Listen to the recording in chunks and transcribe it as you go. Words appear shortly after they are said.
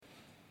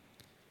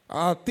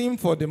Our theme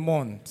for the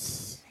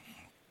month,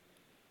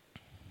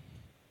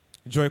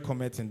 joy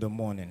cometh in the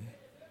morning.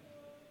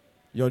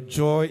 Your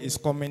joy is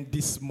coming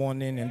this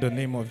morning in the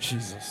name of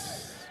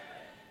Jesus.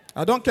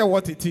 I don't care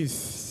what it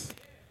is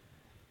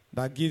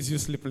that gives you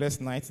sleepless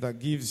nights, that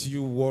gives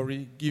you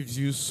worry, gives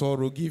you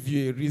sorrow, gives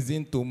you a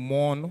reason to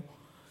mourn,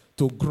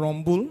 to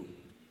grumble,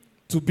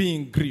 to be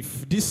in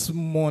grief. This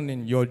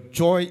morning, your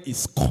joy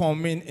is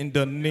coming in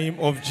the name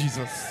of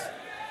Jesus.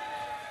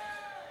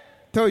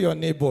 Tell your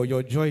neighbor,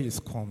 your joy is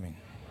coming.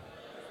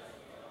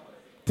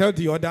 Tell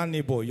the other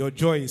neighbor, your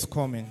joy is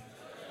coming.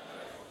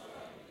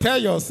 Tell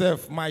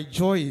yourself, my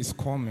joy is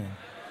coming.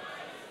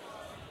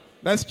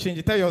 Let's change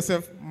it. Tell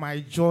yourself, my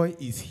joy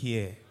is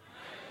here.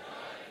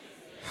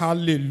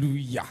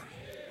 Hallelujah.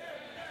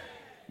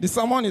 The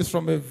sermon is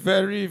from a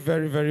very,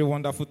 very, very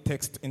wonderful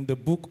text in the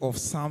book of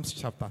Psalms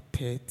chapter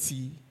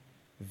 30,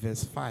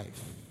 verse 5.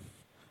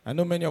 I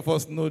know many of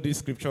us know this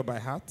scripture by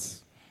heart.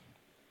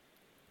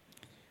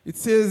 It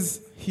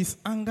says, his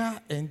anger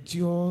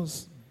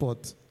endures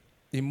but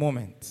a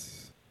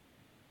moment.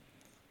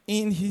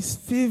 In his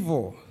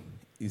favor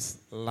is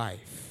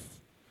life.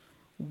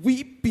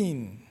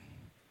 Weeping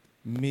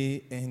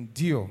may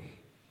endure,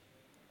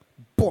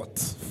 but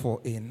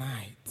for a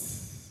night.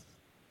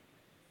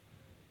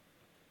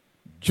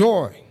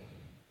 Joy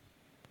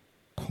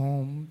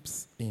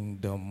comes in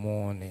the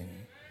morning.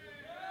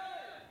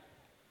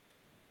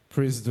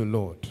 Praise the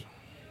Lord.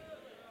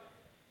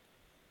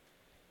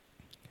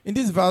 In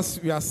this verse,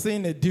 we are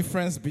seeing a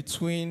difference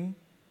between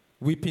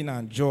weeping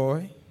and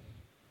joy,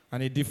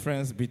 and a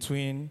difference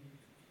between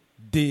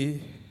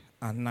day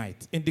and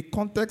night. In the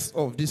context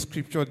of this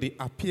scripture, they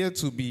appear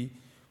to be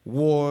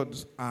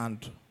words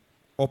and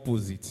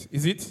opposites.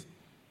 Is it?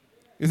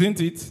 Isn't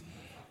it?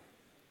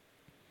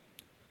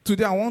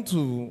 Today, I want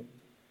to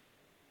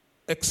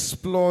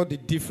explore the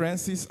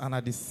differences and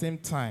at the same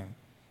time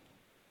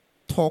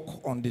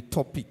talk on the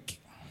topic,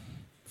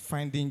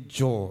 finding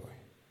joy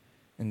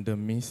in the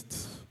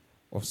midst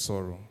of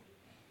sorrow.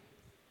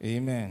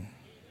 Amen.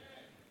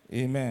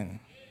 Amen.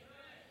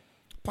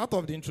 Part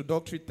of the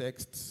introductory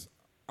text,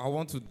 I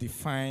want to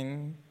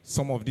define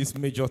some of these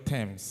major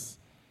terms.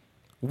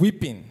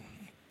 Weeping.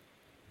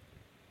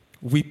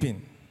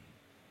 Weeping.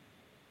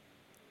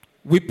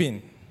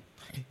 Weeping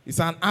is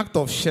an act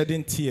of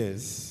shedding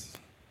tears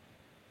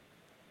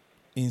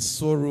in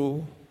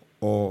sorrow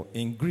or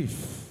in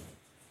grief.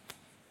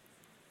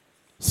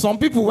 Some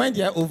people, when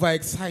they are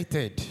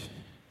overexcited,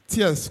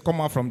 tears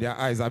come out from their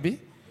eyes, Abi.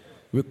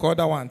 We call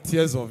that one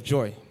tears of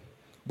joy.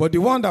 But the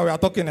one that we are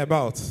talking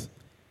about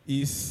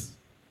is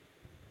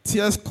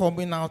tears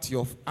coming out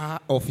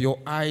of your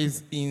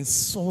eyes in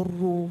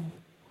sorrow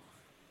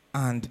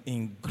and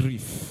in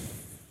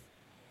grief.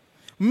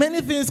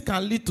 Many things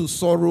can lead to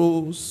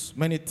sorrows.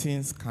 Many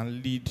things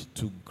can lead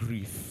to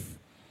grief.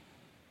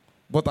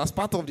 But as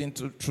part of the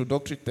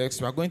introductory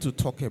text, we are going to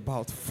talk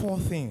about 4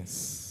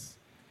 things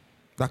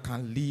that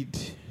can lead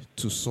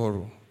to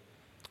sorrow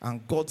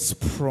and God's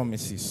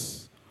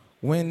promises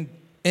when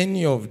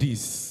any of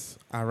these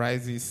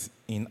arises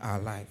in our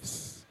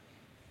lives.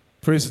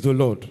 Praise the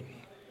Lord.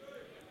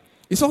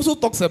 It also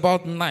talks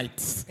about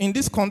night. In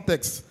this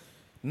context,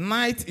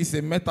 night is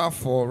a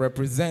metaphor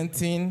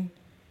representing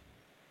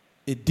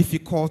a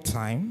difficult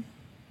time,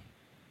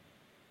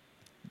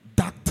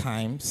 dark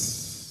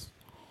times,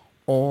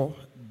 or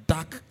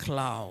dark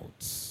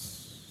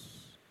clouds.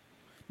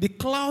 The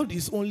cloud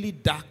is only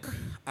dark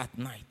at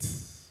night.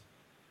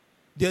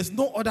 There's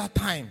no other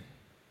time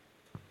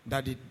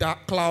that the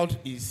dark cloud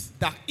is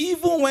dark.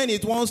 Even when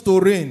it wants to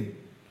rain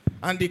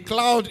and the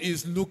cloud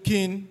is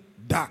looking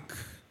dark,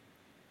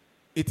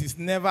 it is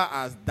never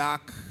as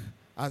dark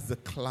as the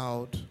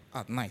cloud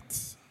at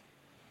night.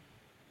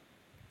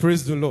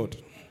 Praise the Lord.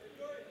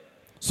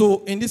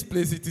 So in this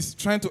place, it is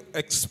trying to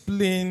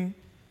explain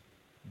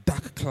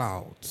dark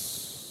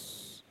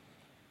clouds.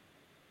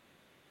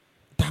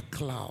 Dark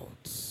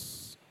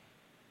clouds.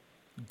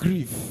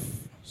 Grief,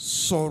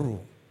 sorrow,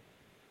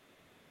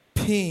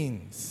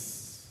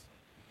 pains.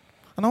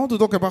 And I want to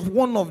talk about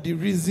one of the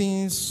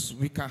reasons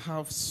we can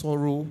have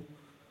sorrow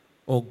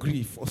or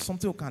grief, or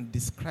something we can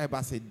describe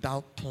as a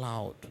dark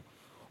cloud.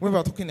 When we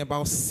are talking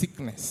about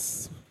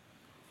sickness,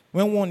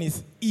 when one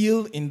is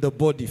ill in the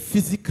body,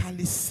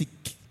 physically sick,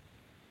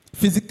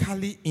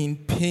 physically in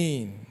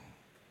pain,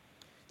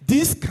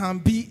 this can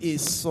be a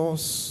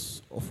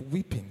source of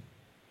weeping.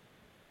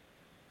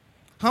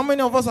 How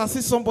many of us have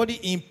seen somebody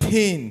in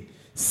pain,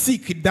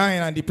 sick,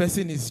 dying, and the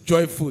person is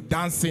joyful,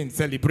 dancing,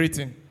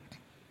 celebrating?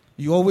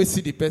 You always see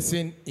the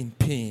person in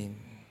pain,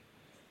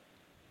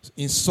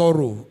 in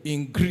sorrow,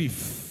 in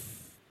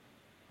grief,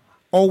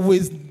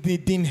 always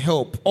needing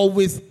help,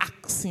 always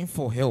asking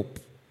for help.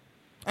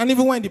 And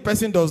even when the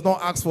person does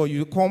not ask for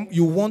you,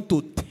 you want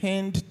to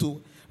tend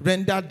to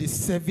render the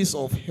service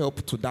of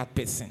help to that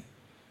person.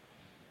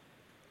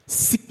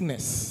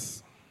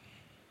 Sickness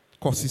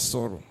causes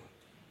sorrow.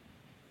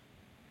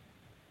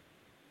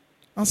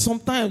 And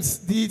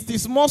sometimes it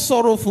is more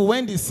sorrowful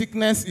when the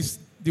sickness is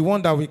the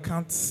one that we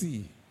can't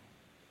see.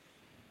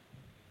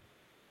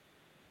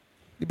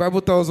 The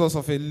Bible tells us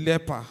of a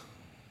leper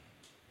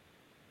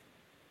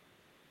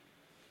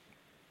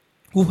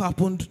who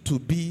happened to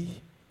be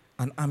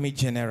an army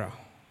general.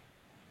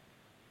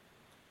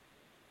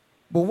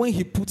 But when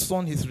he puts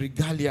on his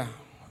regalia,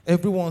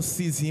 everyone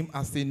sees him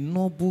as a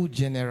noble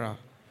general.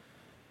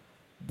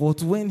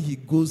 But when he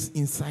goes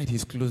inside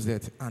his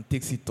closet and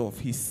takes it off,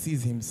 he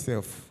sees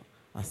himself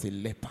as a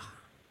leper.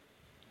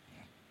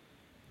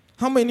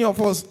 How many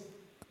of us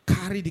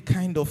carry the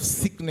kind of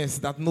sickness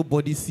that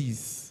nobody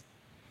sees,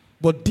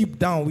 but deep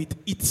down it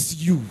eats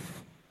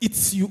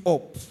you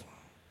up?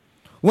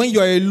 When you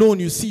are alone,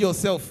 you see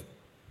yourself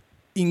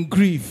in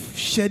grief,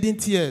 shedding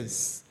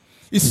tears.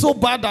 It's so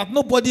bad that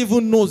nobody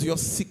even knows you're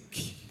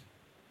sick.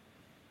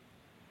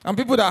 And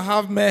people that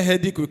have mere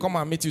headache will come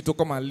and meet you to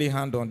come and lay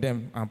hand on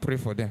them and pray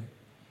for them.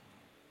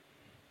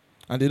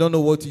 And they don't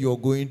know what you're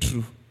going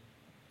through.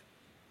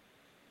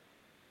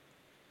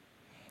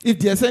 If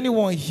there's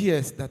anyone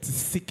here that is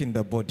sick in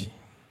the body,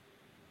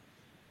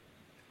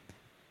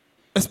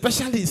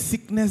 especially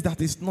sickness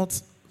that is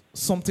not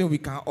something we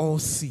can all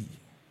see,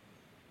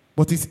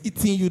 but it's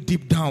eating you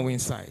deep down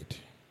inside,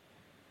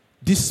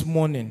 this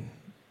morning,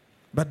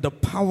 by the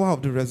power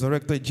of the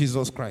resurrected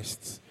Jesus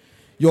Christ,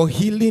 your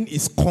healing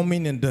is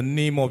coming in the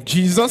name of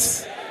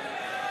Jesus.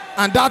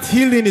 And that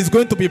healing is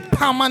going to be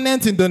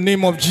permanent in the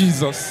name of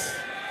Jesus.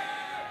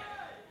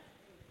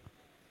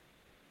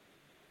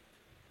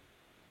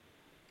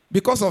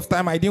 Because of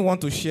time, I didn't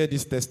want to share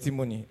this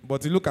testimony,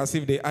 but it looked as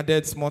if they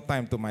added small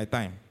time to my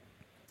time.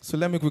 So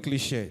let me quickly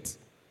share it.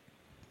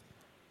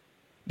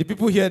 The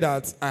people here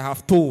that I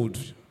have told,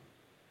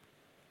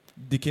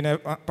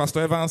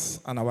 Pastor Evans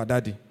and our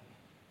daddy,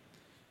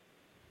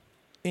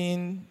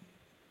 in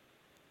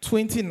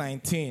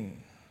 2019,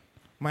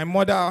 my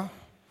mother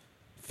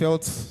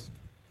felt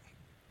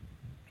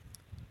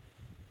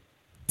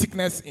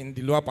thickness in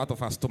the lower part of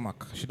her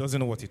stomach. She doesn't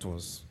know what it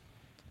was.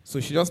 So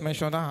she just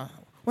mentioned,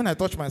 when I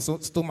touch my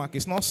stomach,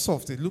 it's not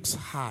soft, it looks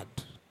hard.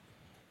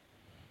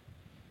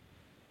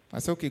 I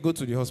said, okay, go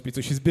to the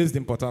hospital. She's based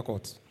in Port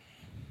Harcourt.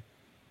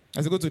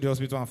 I said, go to the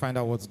hospital and find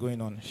out what's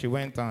going on. She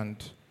went and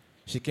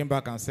she came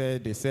back and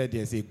said, they said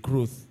there's a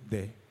growth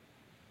there.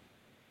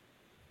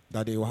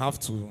 That they will have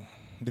to,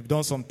 they've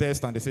done some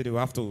tests and they said they will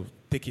have to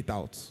take it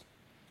out.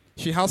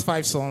 She has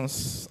 5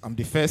 sons. I'm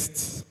the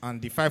first,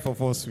 and the 5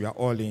 of us, we are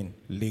all in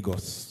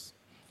Lagos.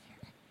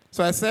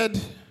 So I said,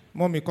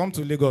 Mommy, come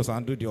to Lagos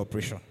and do the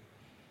operation.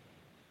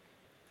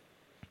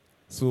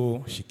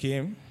 So she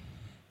came.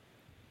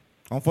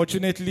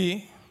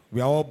 Unfortunately,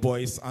 we are all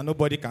boys and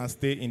nobody can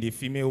stay in the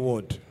female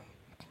ward.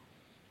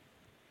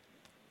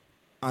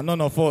 And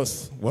none of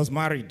us was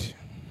married.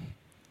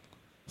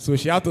 So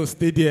she had to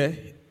stay there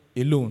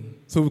alone.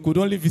 So we could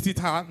only visit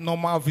her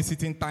normal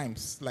visiting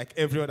times, like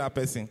every other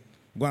person.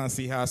 Go and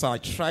see her. So I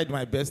tried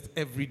my best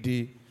every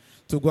day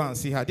to go and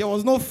see her. There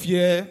was no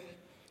fear.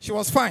 She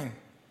was fine.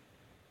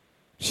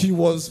 She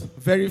was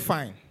very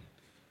fine.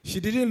 She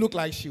didn't look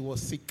like she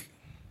was sick.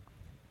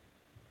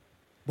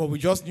 But we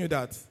just knew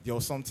that there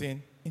was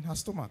something in her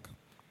stomach.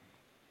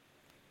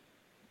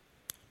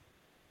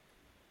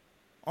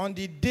 On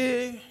the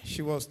day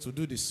she was to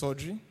do the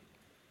surgery,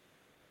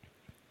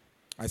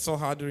 I saw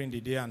her during the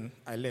day and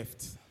I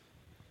left.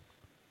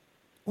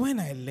 When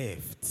I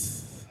left,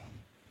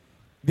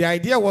 the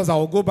idea was I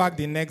would go back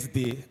the next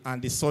day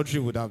and the surgery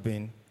would have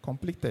been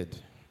completed.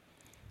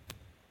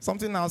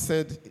 Something now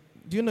said,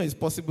 do you know it's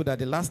possible that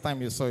the last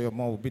time you saw your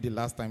mom will be the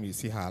last time you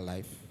see her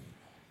alive?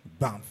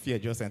 Bam, fear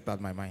just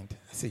entered my mind.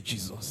 I said,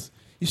 Jesus,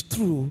 it's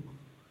true.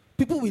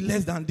 People with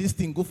less than this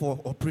thing go for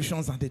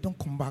operations and they don't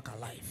come back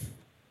alive.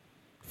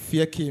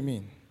 Fear came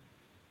in.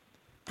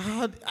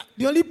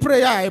 The only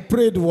prayer I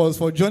prayed was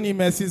for Johnny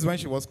Mercy's when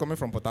she was coming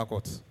from Port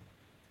Harcourt.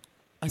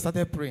 I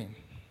started praying.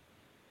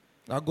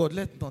 That God,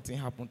 let nothing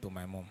happen to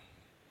my mom.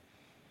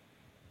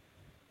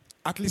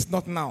 At least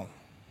not now.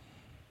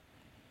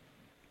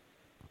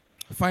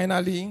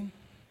 Finally,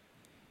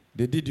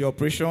 they did the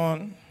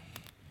operation.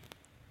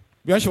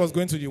 When she was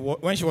going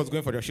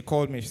for the, she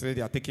called me. She said,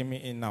 they are taking me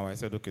in now. I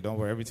said, okay, don't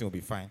worry, everything will be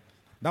fine.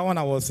 That one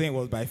I was saying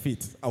was by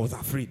faith. I was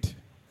afraid.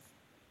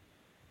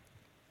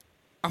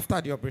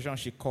 After the operation,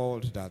 she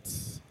called that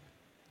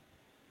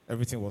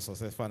everything was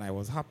successful and I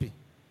was happy.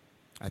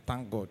 I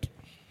thank God.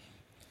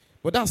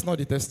 But that's not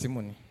the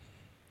testimony.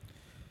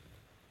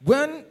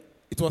 When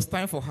it was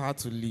time for her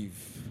to leave,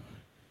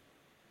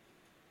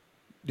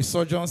 the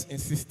surgeons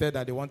insisted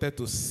that they wanted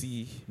to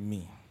see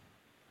me.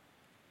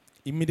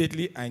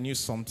 Immediately, I knew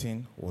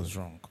something was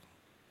wrong.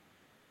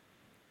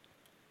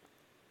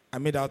 I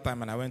made out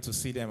time and I went to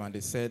see them and they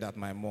said that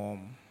my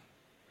mom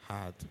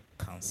had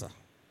cancer.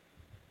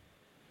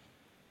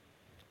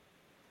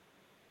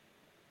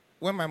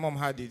 When my mom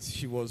had it,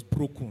 she was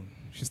broken.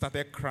 She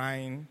started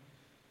crying.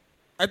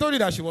 I told you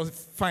that she was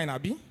fine,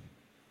 Abby.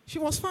 She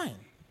was fine.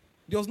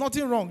 There was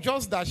nothing wrong,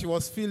 just that she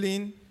was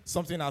feeling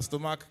something in her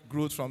stomach,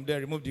 growth from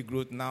there, remove the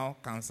growth, now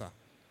cancer.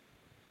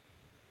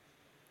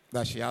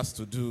 That she has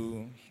to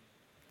do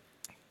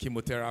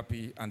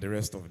chemotherapy and the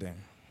rest of them.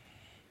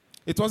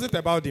 It wasn't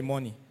about the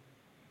money.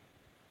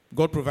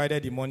 God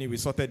provided the money, we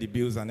sorted the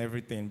bills and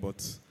everything,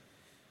 but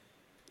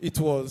it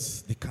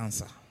was the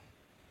cancer.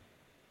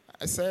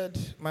 I said,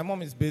 my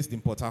mom is based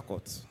in Port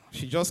Harcourt.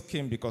 She just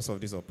came because of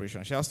this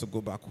operation. She has to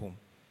go back home.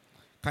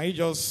 Can you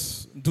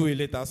just do it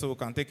later so we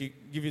can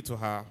give it to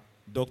her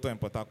doctor in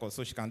Port Harcourt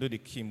so she can do the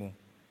chemo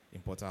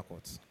in Port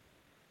Harcourt?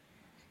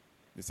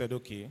 They said,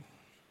 okay,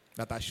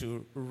 that I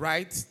should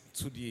write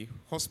to the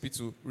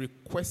hospital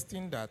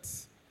requesting that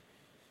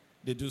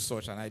they do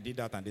such, and I did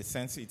that, and they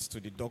sent it to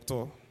the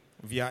doctor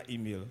via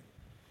email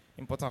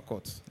in Port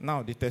Harcourt.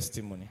 Now the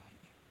testimony.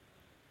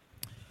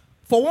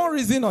 For one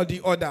reason or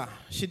the other,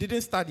 she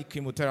didn't start the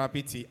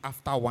chemotherapy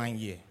after 1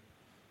 year.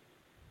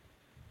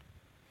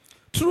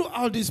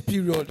 Throughout this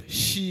period,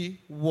 she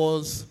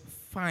was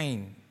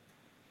fine.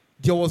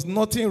 There was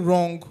nothing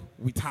wrong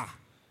with her.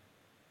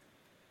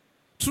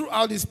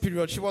 Throughout this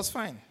period, she was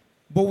fine.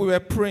 But we were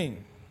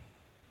praying.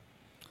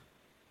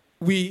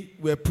 We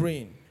were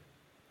praying.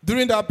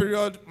 During that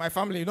period, my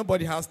family,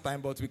 nobody has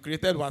time, but we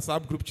created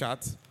WhatsApp group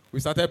chats. We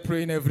started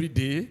praying every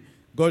day.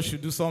 God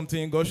should do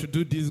something. God should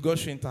do this. God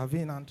should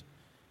intervene. And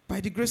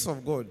by the grace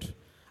of God,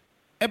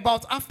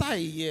 about after a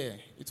year,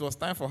 it was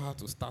time for her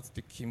to start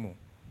the chemo.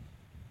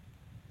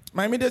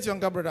 My immediate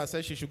younger brother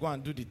said she should go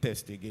and do the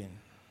test again.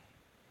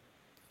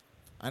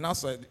 I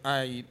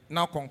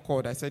now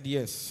concurred. I said,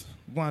 yes,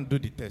 go and do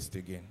the test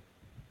again.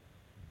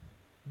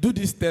 Do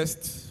this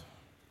test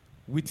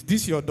with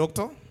this your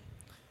doctor.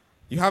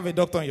 You have a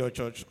doctor in your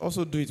church.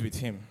 Also do it with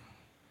him.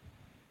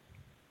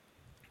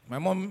 My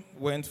mom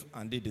went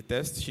and did the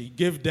test. She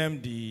gave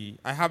them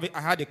I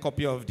had a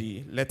copy of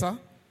the letter,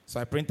 so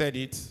I printed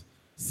it,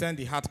 sent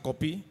the hard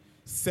copy,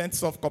 sent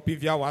soft copy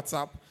via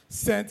WhatsApp.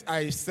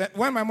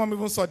 When my mom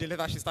even saw the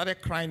letter, she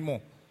started crying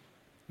more.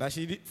 That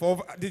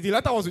the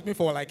letter was with me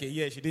for like a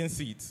year. She didn't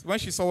see it. When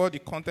she saw the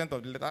content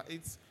of the letter,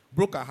 it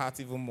broke her heart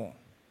even more.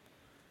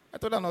 I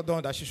told her not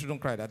done that she shouldn't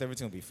cry, that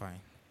everything will be fine.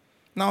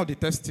 Now the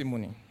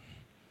testimony.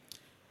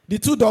 The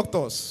two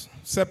doctors,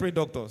 separate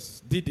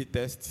doctors, did the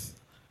test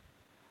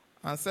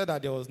and said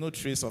that there was no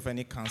trace of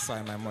any cancer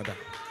in my mother.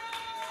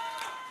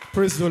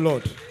 Praise the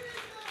Lord.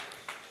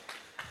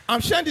 I'm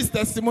sharing this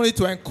testimony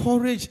to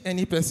encourage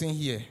any person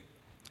here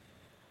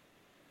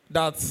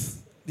that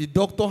the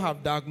doctor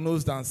have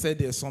diagnosed and said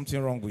there's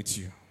something wrong with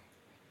you.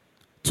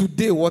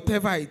 Today,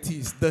 whatever it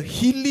is, the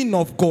healing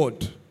of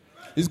God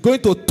is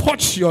going to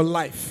touch your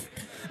life.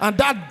 And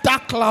that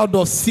dark cloud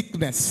of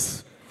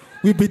sickness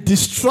will be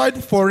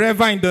destroyed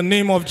forever in the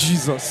name of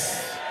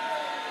Jesus.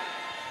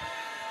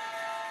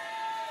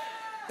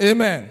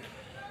 Amen.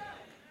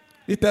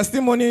 The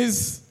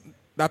testimonies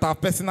that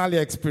I've personally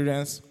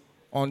experienced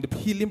on the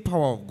healing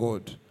power of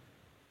God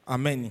are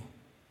many.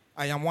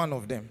 I am one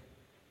of them.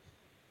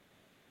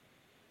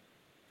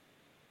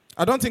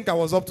 I don't think I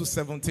was up to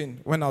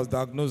 17 when I was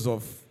diagnosed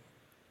of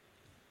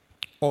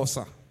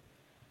ulcer.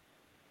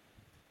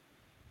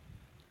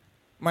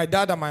 My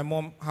dad and my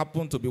mom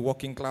happen to be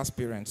working class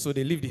parents, so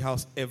they leave the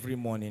house every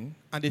morning,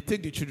 and they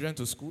take the children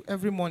to school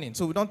every morning,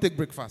 so we don't take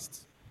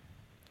breakfast.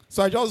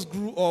 So I just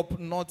grew up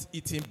not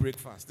eating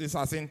breakfast. This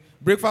as in,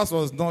 breakfast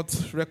was not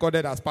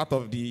recorded as part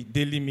of the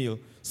daily meal.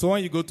 So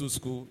when you go to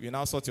school, you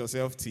now sort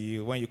yourself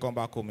till when you come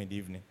back home in the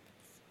evening.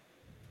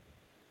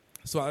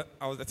 So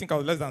I think I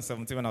was less than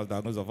 17 when I was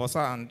diagnosed with ulcer,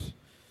 and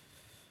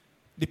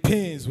the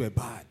pains were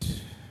bad.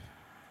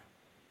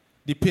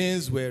 The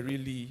pains were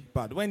really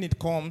bad. When it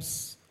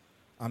comes,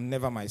 I'm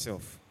never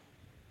myself.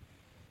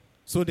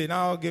 So they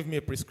now gave me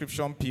a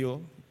prescription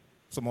pill.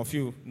 Some of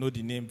you know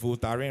the name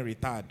Voltaren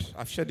Retard.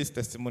 I've shared this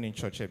testimony in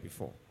church here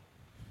before.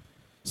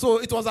 So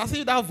it was as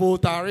if that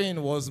Voltaren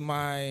was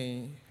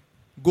my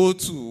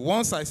go-to.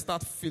 Once I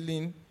start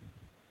feeling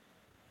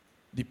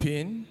the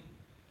pain,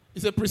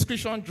 it's a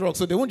prescription drug,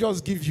 so they won't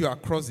just give you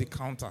across the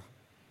counter.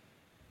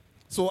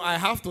 So I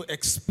have to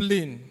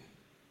explain.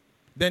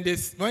 Then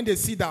when they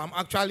see that I'm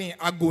actually in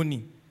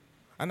agony,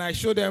 and I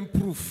show them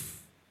proof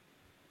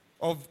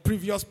of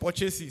previous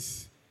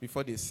purchases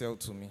before they sell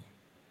to me.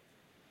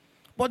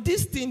 But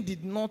this thing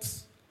did not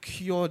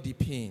cure the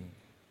pain.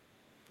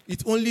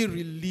 It only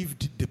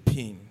relieved the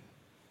pain.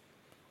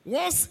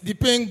 Once the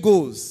pain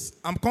goes,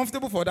 I'm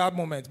comfortable for that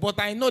moment, but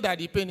I know that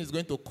the pain is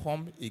going to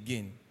come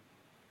again.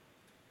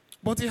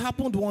 But it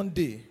happened one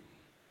day.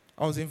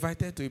 I was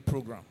invited to a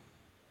program,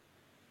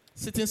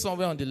 sitting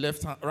somewhere on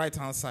the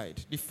right-hand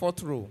side, the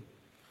fourth row.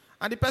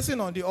 And the person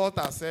on the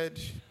altar said,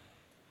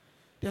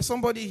 there's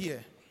somebody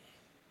here.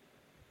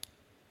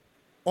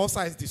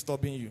 Ulcer is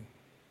disturbing you.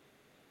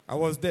 I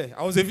was there.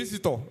 I was a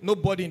visitor.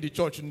 Nobody in the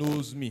church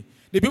knows me.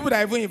 The people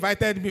that even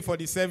invited me for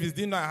the service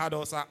didn't know I had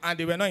ulcer, and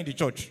they were not in the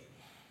church.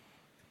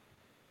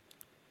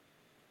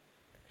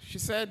 She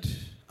said,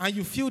 and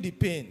you feel the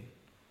pain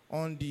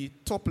on the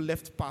top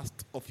left part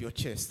of your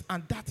chest,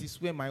 and that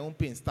is where my own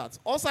pain starts.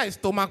 Also, a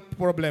stomach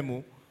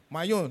problem.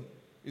 My own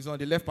is on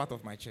the left part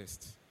of my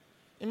chest.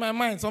 In my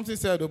mind, something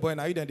said, oh boy,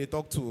 now you then they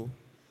talk to.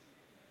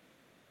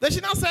 Then she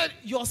now said,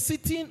 you're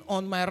sitting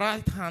on my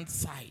right-hand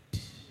side.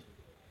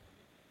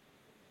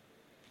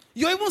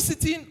 You're even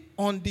sitting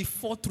on the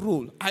fourth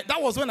row. That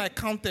was when I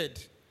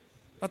counted.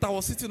 that I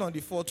was sitting on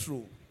the 4th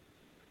row.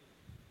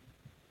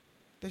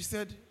 They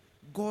said,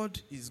 God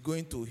is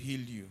going to heal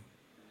you.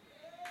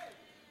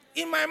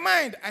 In my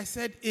mind, I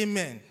said,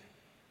 amen.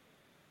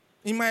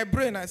 In my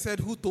brain, I said,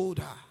 who told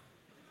her?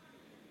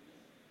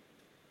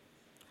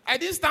 I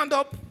didn't stand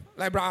up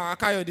like Brother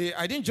Akayode.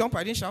 I didn't jump.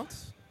 I didn't shout.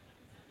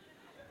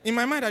 In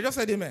my mind, I just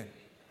said, amen.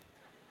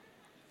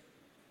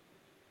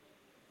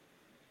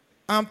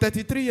 I'm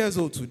 33 years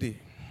old today.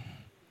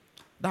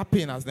 That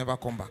pain has never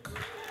come back.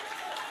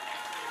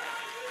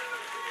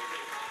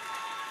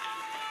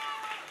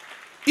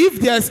 If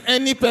there's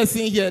any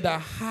person here that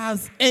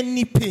has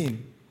any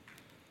pain,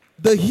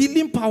 the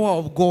healing power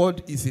of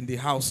God is in the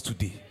house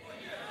today.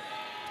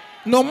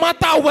 No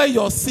matter where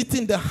you're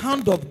sitting, the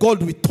hand of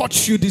God will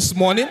touch you this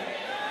morning.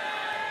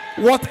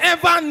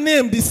 Whatever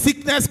name the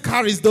sickness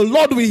carries, the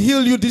Lord will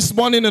heal you this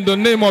morning in the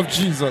name of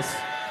Jesus.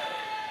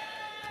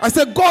 I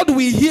said, God will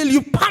heal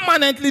you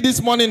permanently this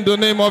morning in the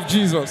name of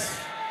Jesus.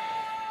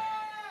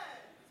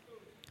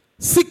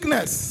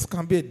 Sickness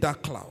can be a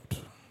dark cloud.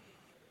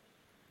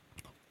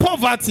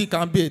 Poverty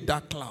can be a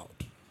dark cloud.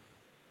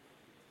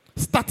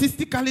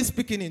 Statistically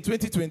speaking, in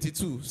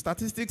 2022,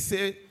 statistics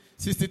say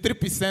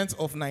 63%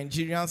 of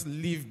Nigerians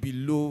live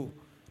below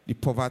the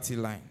poverty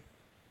line.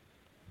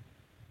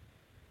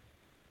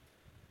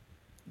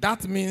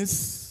 That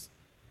means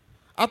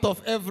out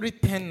of every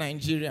 10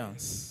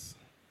 Nigerians,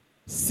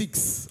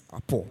 6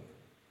 are poor,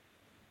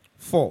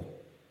 4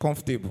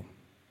 comfortable.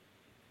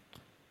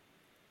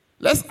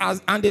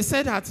 And they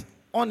said that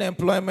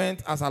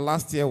unemployment as of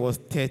last year was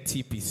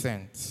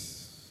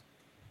 30%.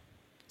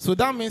 So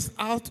that means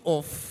out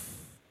of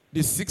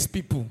the 6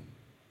 people,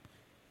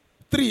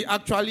 3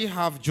 actually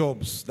have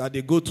jobs that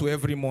they go to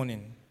every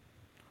morning.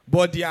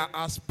 But they are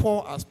as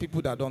poor as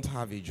people that don't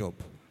have a job.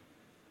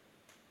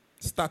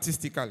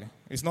 Statistically.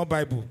 It's not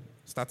Bible.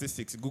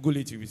 Statistics. Google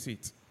it, you will see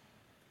it.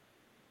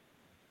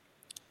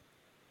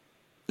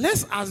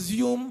 Let's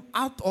assume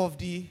out of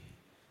the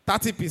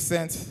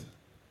 30%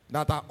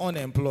 that are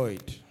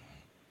unemployed,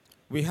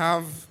 we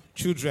have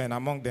children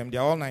among them. They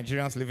are all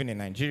Nigerians living in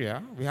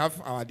Nigeria. We have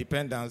our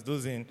dependents,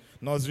 those in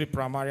nursery,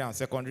 primary, and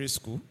secondary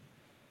school,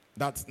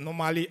 that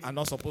normally are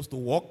not supposed to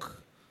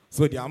work.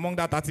 So they are among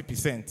that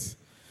 30%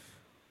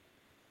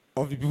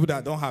 of the people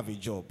that don't have a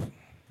job.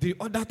 The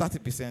other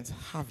 30%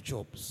 have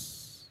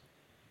jobs.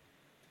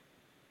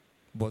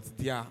 But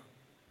they are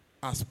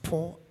as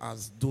poor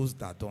as those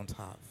that don't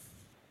have.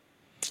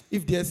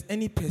 If there's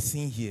any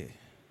person here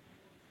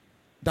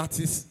that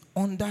is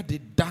under the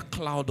dark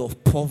cloud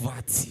of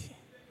poverty,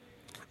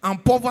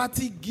 and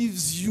poverty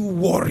gives you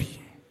worry,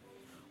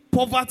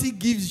 poverty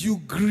gives you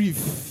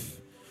grief,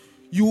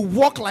 you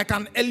walk like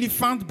an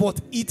elephant but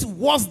eat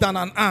worse than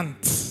an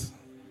ant,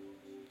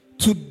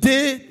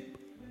 today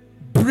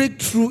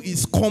breakthrough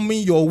is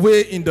coming your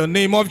way in the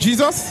name of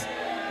Jesus.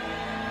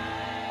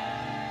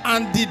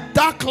 And the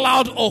dark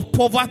cloud of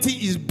poverty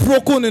is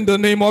broken in the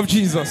name of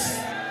Jesus.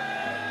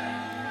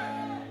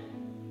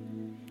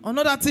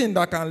 Another thing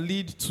that can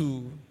lead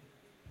to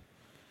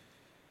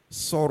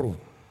sorrow,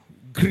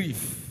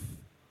 grief,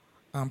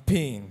 and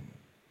pain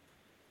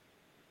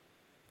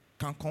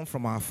can come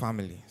from our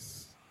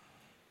families,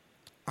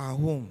 our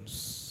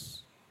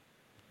homes,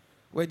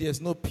 where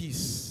there's no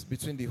peace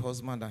between the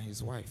husband and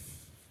his wife.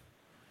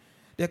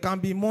 There can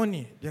be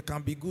money, there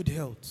can be good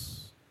health,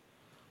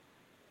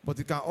 but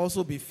it can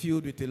also be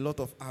filled with a lot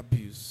of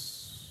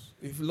abuse,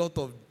 a lot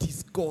of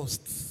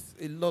disgust,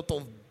 a lot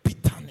of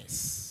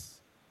bitterness.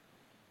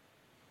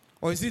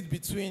 Or is it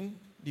between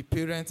the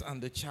parent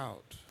and the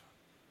child?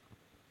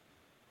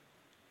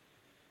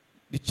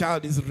 The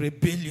child is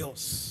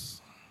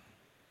rebellious,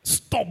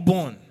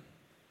 stubborn.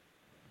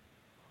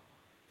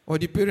 Or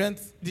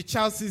the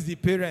child sees the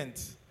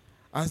parent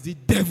as the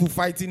devil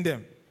fighting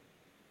them.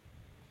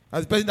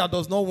 As the person that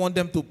does not want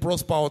them to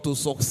prosper or to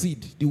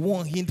succeed, the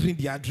one hindering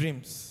their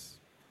dreams.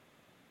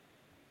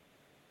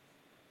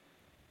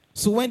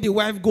 So when the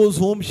wife goes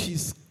home,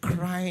 she's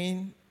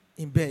crying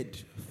in bed,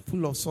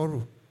 full of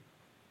sorrow.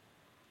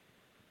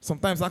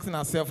 Sometimes asking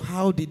herself,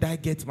 how did I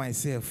get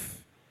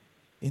myself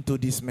into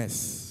this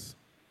mess?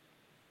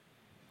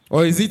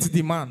 Or is it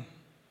the man?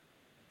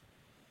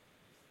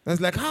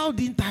 That's like, how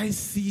didn't I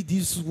see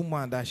this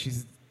woman that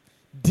she's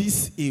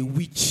this a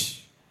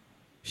witch?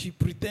 She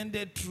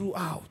pretended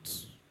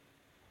throughout.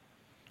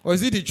 Or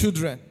is it the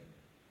children?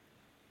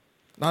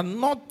 Now,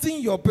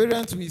 nothing your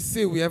parents will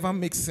say will ever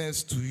make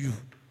sense to you.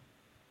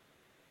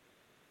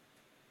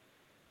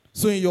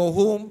 So in your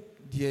home,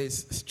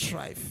 there's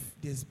strife,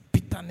 there's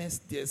bitterness,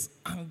 there's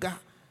anger.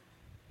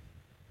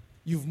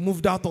 You've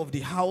moved out of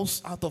the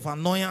house, out of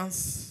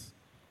annoyance.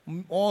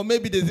 Or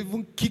maybe they've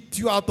even kicked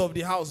you out of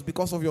the house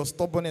because of your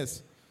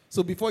stubbornness.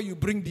 So before you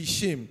bring the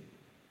shame,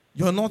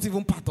 you're not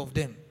even part of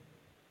them.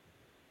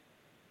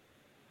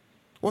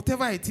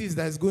 Whatever it is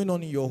that is going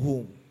on in your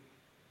home,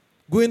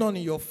 going on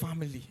in your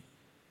family,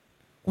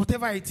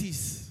 whatever it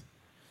is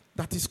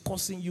that is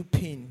causing you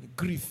pain,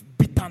 grief,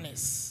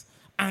 bitterness,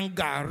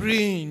 anger,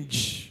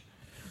 rage,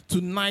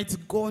 tonight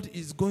God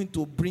is going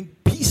to bring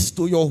peace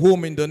to your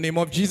home in the name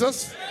of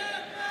Jesus.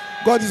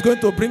 God is going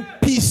to bring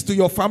peace to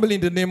your family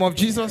in the name of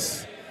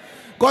Jesus.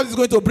 God is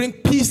going to bring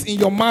peace in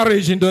your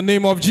marriage in the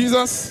name of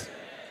Jesus.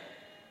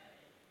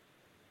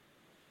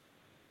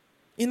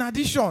 In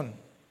addition,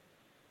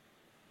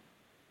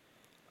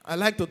 I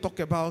like to talk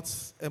about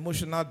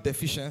emotional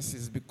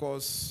deficiencies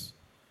because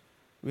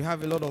we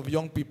have a lot of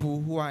young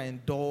people who are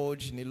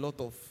indulged in a lot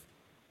of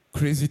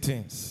crazy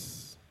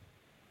things.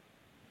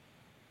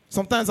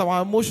 Sometimes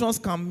our emotions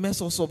can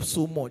mess us up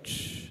so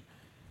much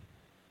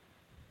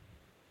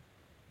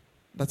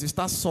that you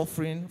start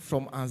suffering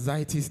from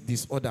anxiety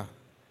disorder.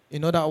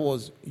 In other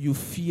words, you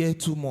fear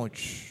too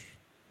much.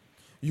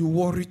 You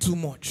worry too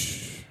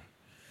much.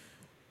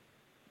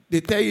 They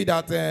tell you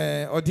that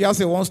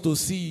Odiase wants to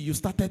see you. You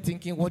started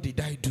thinking, what did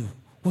I do?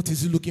 What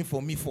is he looking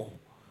for me for?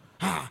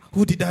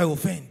 Who did I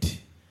offend?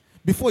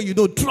 Before you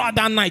know, throughout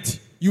that night,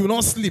 you will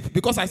not sleep.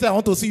 Because I said, I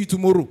want to see you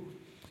tomorrow.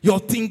 You're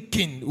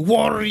thinking,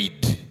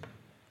 worried.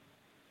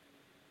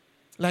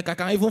 Like I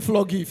can even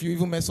flog you if you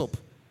even mess up.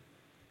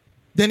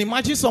 Then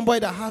imagine somebody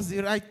that has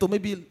the right to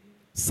maybe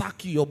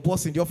sack you. Your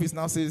boss in the office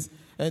now says,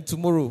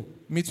 tomorrow,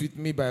 meet with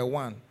me by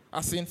 1.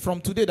 As in, from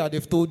today that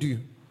they've told you,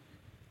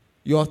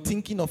 you're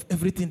thinking of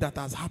everything that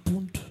has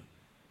happened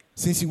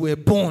since you were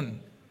born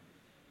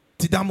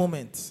to that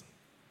moment.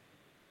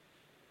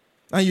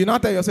 And you now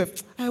tell yourself,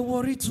 I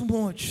worry too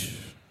much.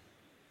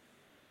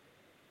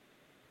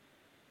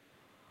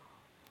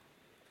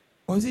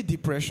 Or is it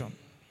depression?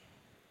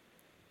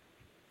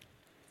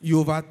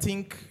 You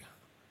overthink.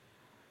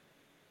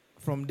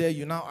 From there,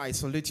 you now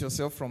isolate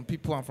yourself from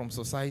people and from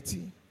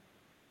society.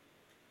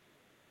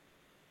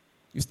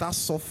 You start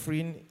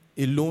suffering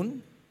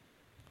alone.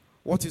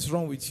 What is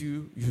wrong with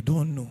you? You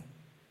don't know.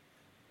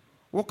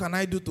 What can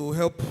I do to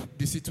help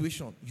the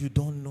situation? You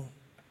don't know.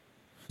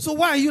 So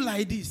why are you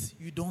like this?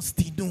 You don't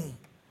still know.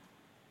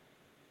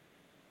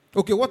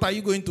 Okay, what are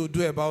you going to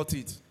do about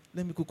it?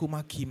 Let me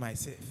kukuma kill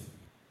myself.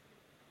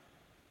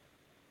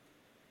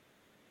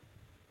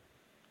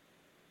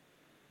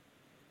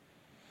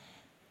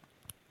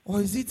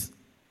 Or is it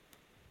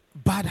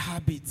bad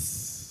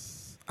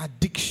habits,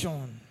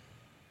 addiction?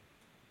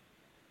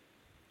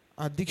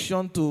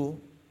 Addiction to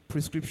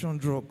prescription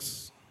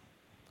drugs,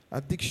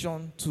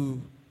 addiction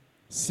to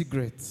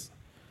cigarettes,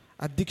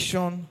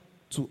 addiction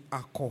to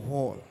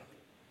alcohol,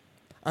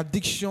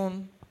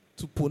 addiction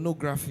to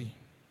pornography,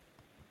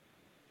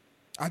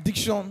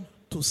 addiction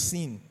to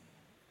sin.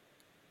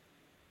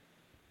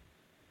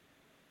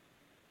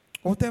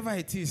 Whatever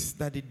it is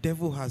that the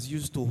devil has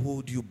used to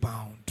hold you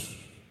bound.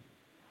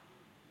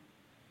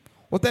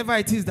 Whatever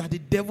it is that the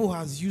devil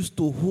has used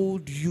to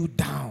hold you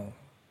down.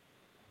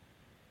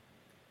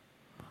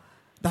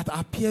 That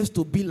appears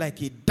to be like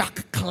a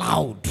dark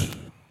cloud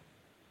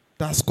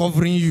that's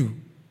covering you.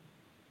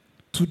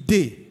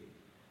 Today,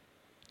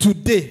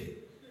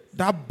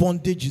 that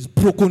bondage is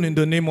broken in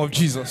the name of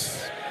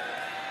Jesus.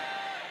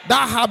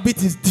 That habit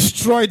is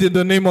destroyed in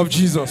the name of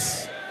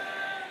Jesus.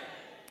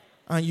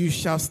 And you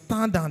shall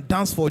stand and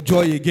dance for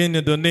joy again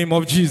in the name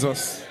of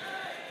Jesus.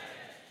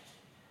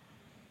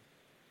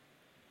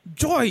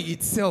 Joy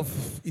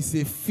itself is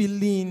a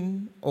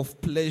feeling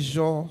of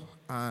pleasure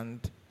and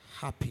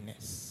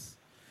happiness,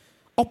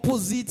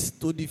 opposite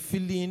to the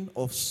feeling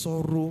of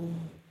sorrow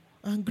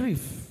and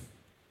grief.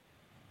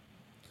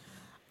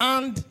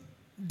 And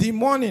the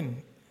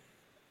morning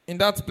in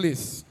that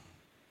place,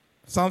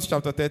 Psalms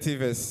chapter 30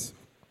 verse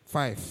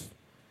 5,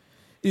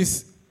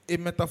 is a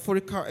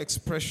metaphorical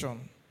expression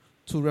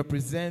to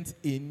represent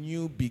a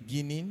new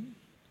beginning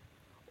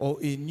or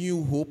a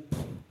new hope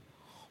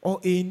or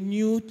a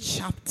new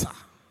chapter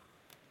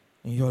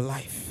in your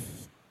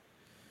life.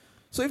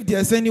 So if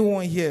there's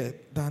anyone here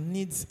that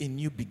needs a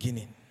new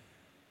beginning,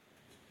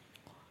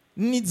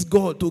 needs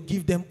God to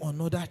give them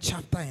another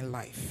chapter in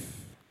life,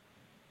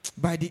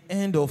 by the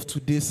end of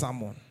today's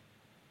sermon,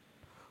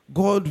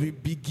 God will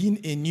begin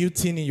a new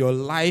thing in your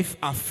life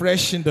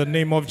afresh in the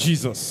name of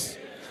Jesus.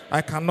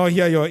 I cannot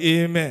hear your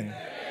amen.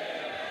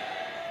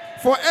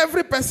 For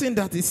every person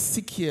that is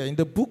sick here, in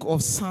the book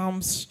of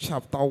Psalms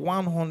chapter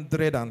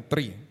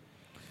 103,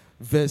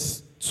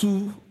 verse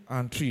 2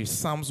 and 3,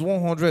 Psalms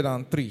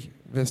 103,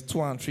 verse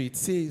 2 and 3, it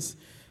says,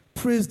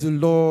 praise the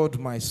Lord,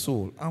 my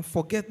soul, and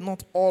forget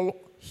not all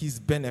his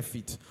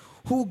benefit,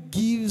 who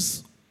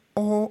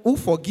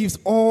forgives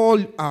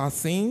all our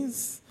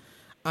sins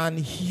and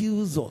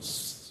heals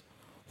us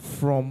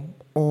from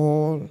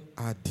all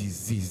our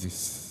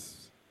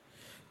diseases.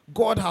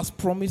 God has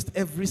promised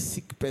every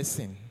sick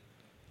person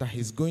that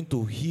he's going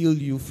to heal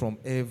you from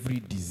every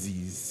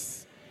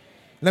disease.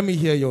 Let me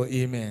hear your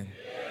amen.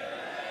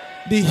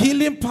 The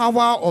healing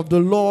power of the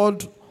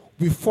Lord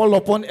will fall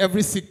upon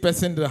every sick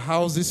person in the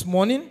house this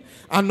morning.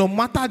 And no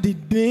matter the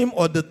name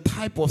or the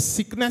type of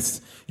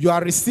sickness, you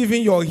are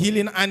receiving your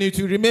healing and it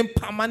will remain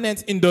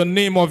permanent in the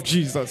name of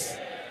Jesus.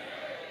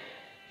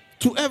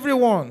 To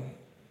everyone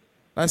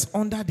that's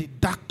under the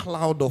dark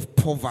cloud of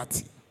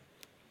poverty,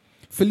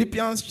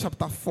 Philippians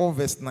chapter 4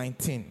 verse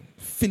 19.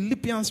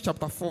 Philippians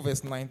chapter 4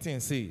 verse 19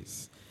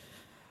 says,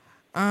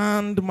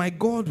 and my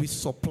God will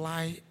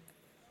supply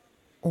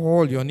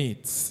all your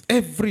needs,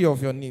 every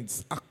of your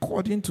needs,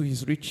 according to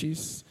his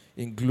riches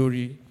in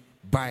glory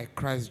by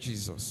Christ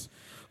Jesus.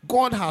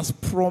 God has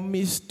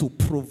promised to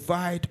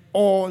provide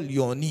all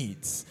your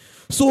needs.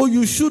 So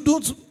you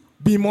shouldn't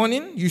be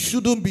mourning, you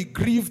shouldn't be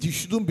grieved, you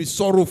shouldn't be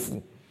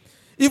sorrowful.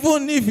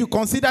 Even if you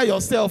consider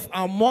yourself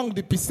among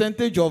the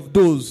percentage of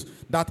those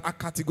that are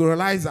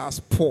categorized as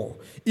poor,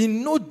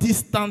 in no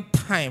distant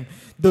time,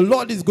 the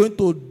Lord is going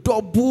to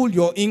double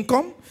your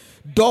income,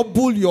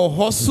 double your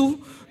hustle,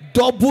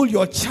 double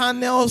your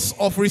channels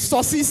of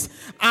resources,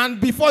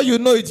 and before you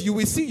know it, you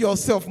will see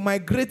yourself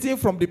migrating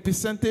from the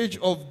percentage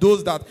of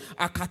those that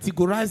are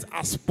categorized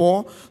as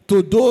poor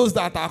to those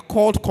that are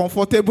called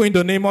comfortable in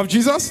the name of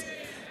Jesus,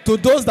 to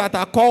those that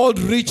are called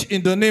rich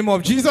in the name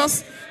of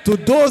Jesus, to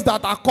those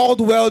that are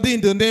called wealthy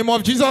in the name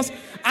of Jesus,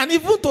 and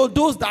even to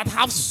those that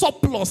have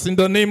surplus in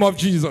the name of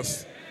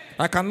Jesus.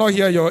 I cannot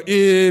hear your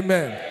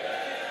amen.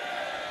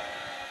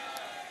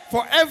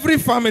 For every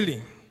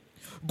family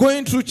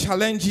going through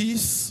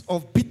challenges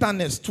of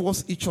bitterness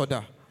towards each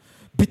other,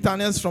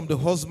 bitterness from the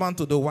husband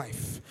to the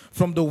wife,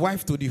 from the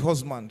wife to the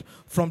husband,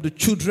 from the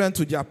children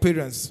to their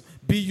parents,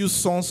 be you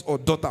sons or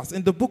daughters.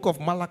 In the book of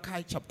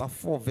Malachi chapter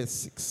 4 verse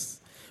 6,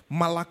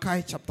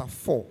 Malachi chapter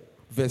 4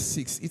 verse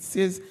 6, it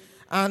says,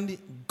 and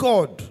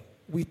God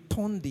will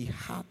turn the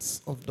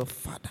hearts of the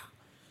father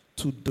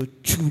to the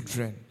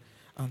children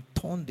and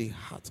turn the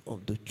hearts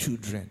of the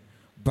children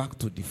back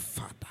to the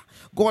father.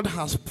 God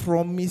has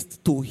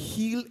promised to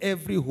heal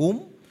every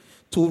home,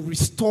 to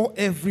restore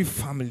every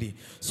family.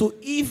 So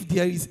if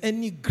there is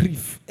any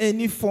grief,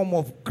 any form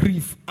of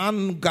grief,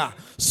 anger,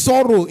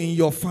 sorrow in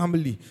your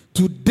family,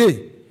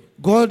 today,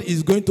 God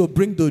is going to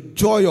bring the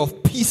joy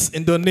of peace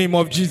in the name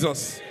of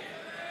Jesus.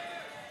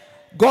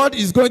 God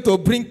is going to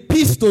bring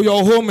peace to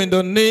your home in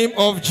the name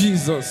of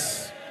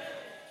Jesus.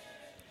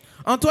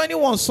 And to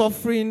anyone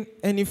suffering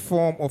any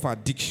form of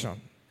addiction,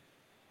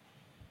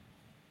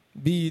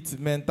 be it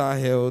mental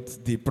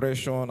health,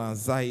 depression,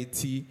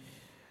 anxiety,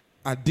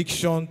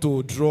 addiction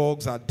to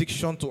drugs,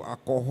 addiction to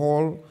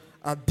alcohol,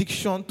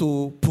 addiction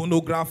to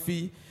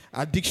pornography,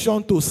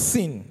 addiction to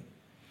sin.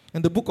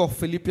 In the book of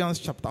Philippians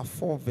chapter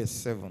 4 verse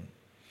 7,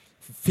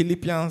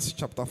 Philippians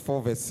chapter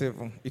 4 verse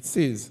 7, it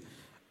says,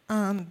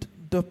 and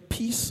the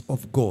peace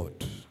of God,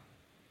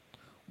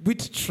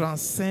 which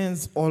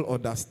transcends all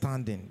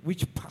understanding,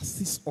 which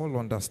passes all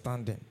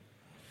understanding,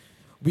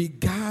 will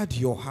guard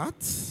your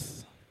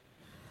hearts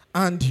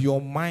and your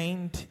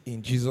mind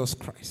in Jesus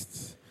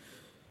Christ.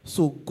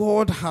 So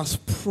God has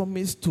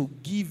promised to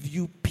give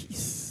you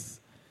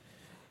peace.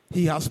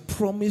 He has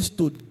promised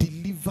to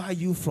deliver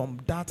you from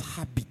that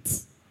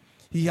habit.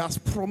 He has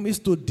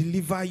promised to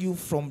deliver you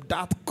from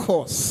that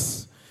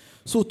curse.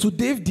 So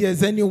today, if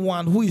there's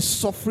anyone who is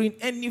suffering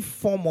any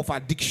form of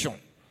addiction,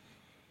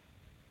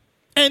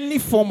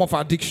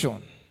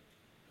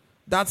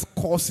 that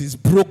curse is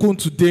broken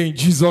today in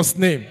Jesus'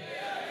 name.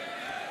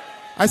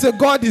 I say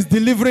God is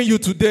delivering you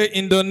today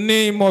in the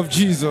name of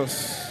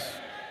Jesus.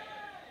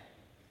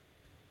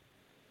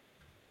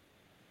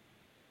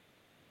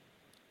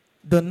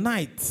 The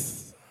night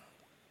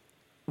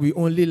will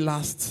only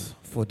last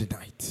for the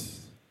night.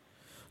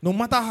 No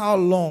matter how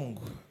long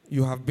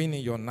you have been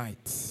in your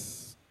night,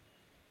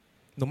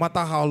 no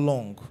matter how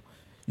long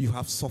you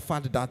have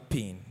suffered that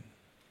pain,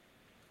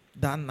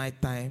 that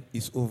night time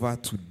is over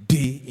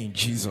today in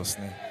Jesus'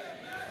 name.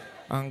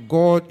 And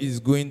God is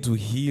going to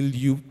heal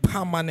you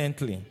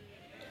permanently.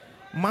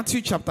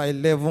 Matthew chapter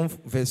 11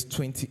 verse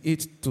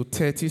 28 to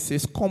 30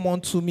 says, come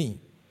unto me,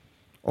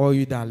 all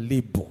you that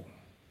labor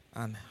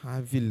and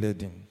heavy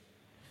laden,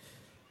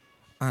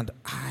 and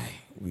I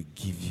will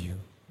give you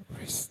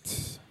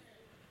rest.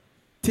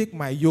 Take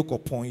my yoke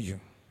upon you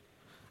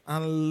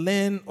and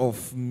learn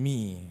of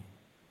me,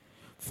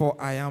 for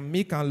I am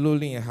meek and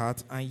lowly in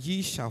heart, and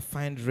ye shall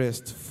find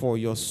rest for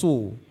your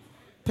soul.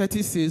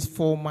 30 says,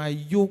 for my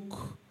yoke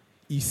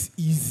is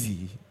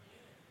easy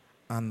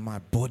and my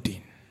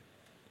burden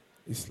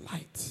is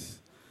light.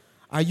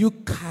 Are you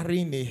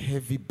carrying a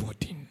heavy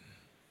burden?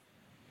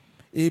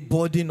 A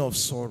burden of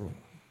sorrow,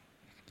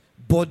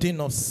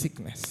 burden of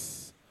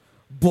sickness,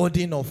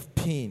 burden of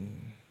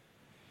pain,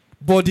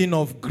 burden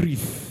of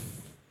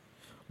grief,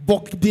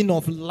 burden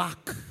of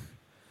lack,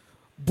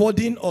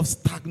 burden of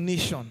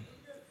stagnation,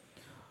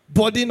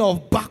 burden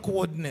of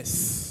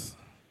backwardness?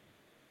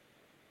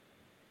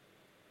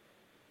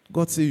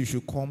 God says you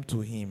should come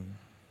to him.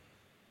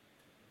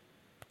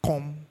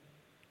 Come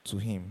to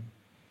him.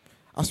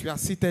 As we are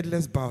seated,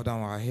 let's bow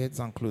down our heads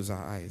and close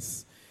our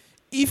eyes.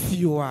 If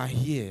you are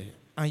here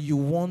and you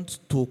want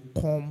to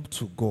come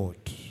to God,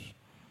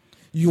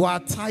 you are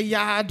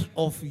tired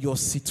of your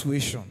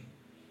situation,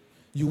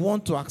 you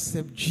want to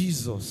accept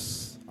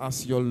Jesus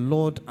as your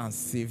Lord and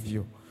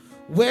Savior,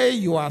 where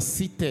you are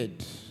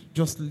seated,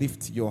 just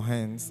lift your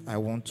hands. I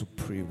want to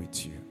pray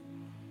with you.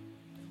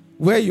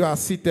 Where you are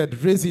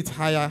seated, raise it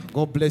higher.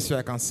 God bless you.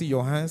 I can see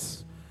your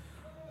hands.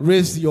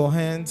 Raise your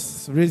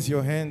hands. Raise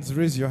your hands.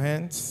 Raise your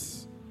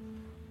hands.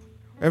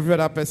 Every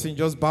other person,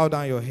 just bow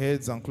down your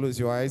heads and close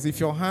your eyes. If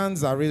your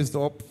hands are raised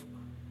up,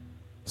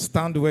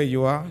 Stand where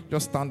you are.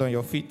 Just stand on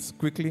your feet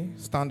quickly.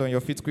 Stand on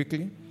your feet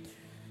quickly.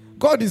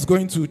 God is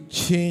going to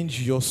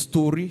change your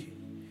story.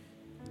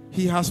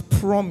 He has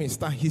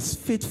promised and He's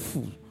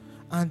faithful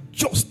and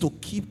just to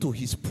keep to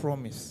His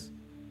promise.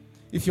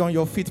 If you're on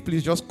your feet,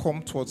 please just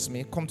come towards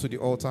me. Come to the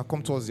altar.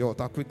 Come towards the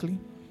altar quickly.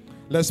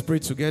 Let's pray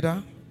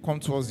together. Come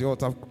towards the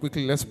altar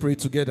quickly. Let's pray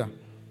together.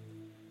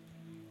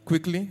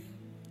 Quickly.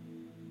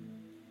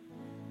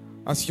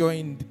 As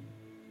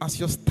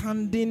you're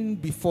standing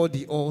before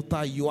the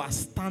altar, you are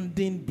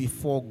standing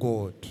before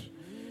God.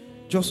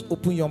 Just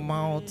open your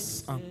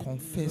mouths and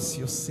confess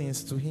your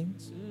sins to Him.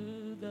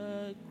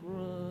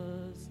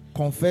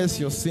 Confess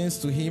your sins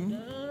to Him.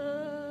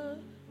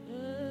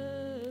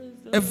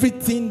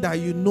 Everything that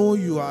you know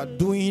you are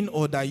doing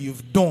or that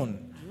you've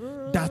done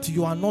that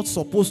you are not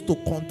supposed to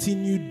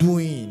continue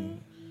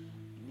doing,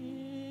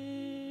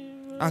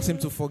 ask Him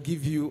to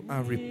forgive you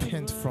and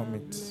repent from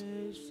it.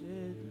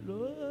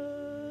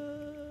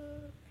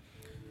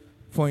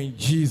 For in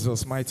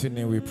Jesus' mighty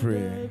name we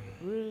pray.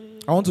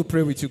 I want to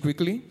pray with you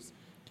quickly.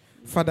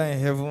 Father in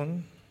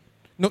heaven.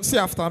 No, say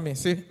after me.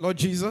 Say, Lord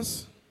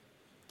Jesus.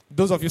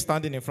 Those of you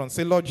standing in front,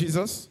 say, Lord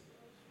Jesus,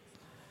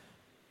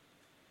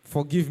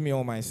 forgive me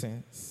all my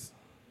sins.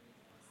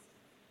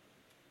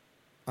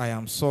 I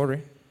am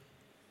sorry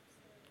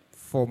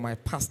for my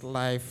past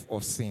life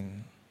of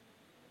sin.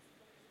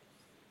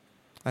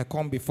 I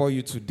come before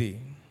you today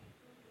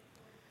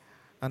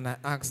and I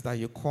ask that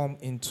you come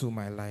into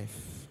my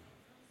life.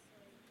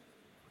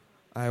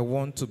 I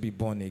want to be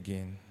born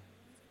again.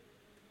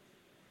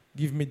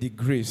 Give me the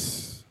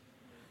grace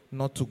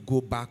not to go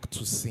back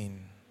to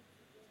sin.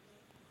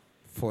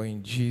 For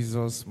in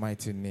Jesus'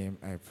 mighty name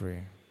I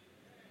pray.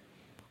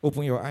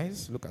 Open your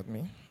eyes. Look at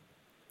me.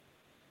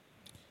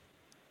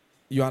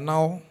 You are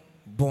now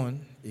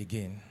born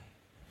again.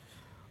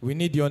 We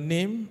need your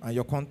name and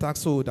your contact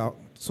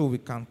so we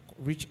can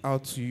reach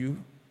out to you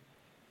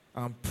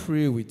and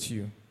pray with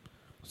you.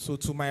 So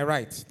to my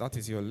right, that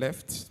is your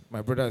left,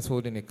 my brother is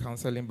holding a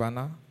counseling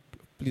banner.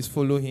 Please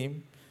follow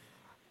him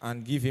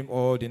and give him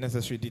all the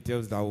necessary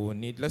details that we will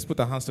need. Let's put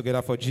our hands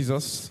together for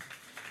Jesus.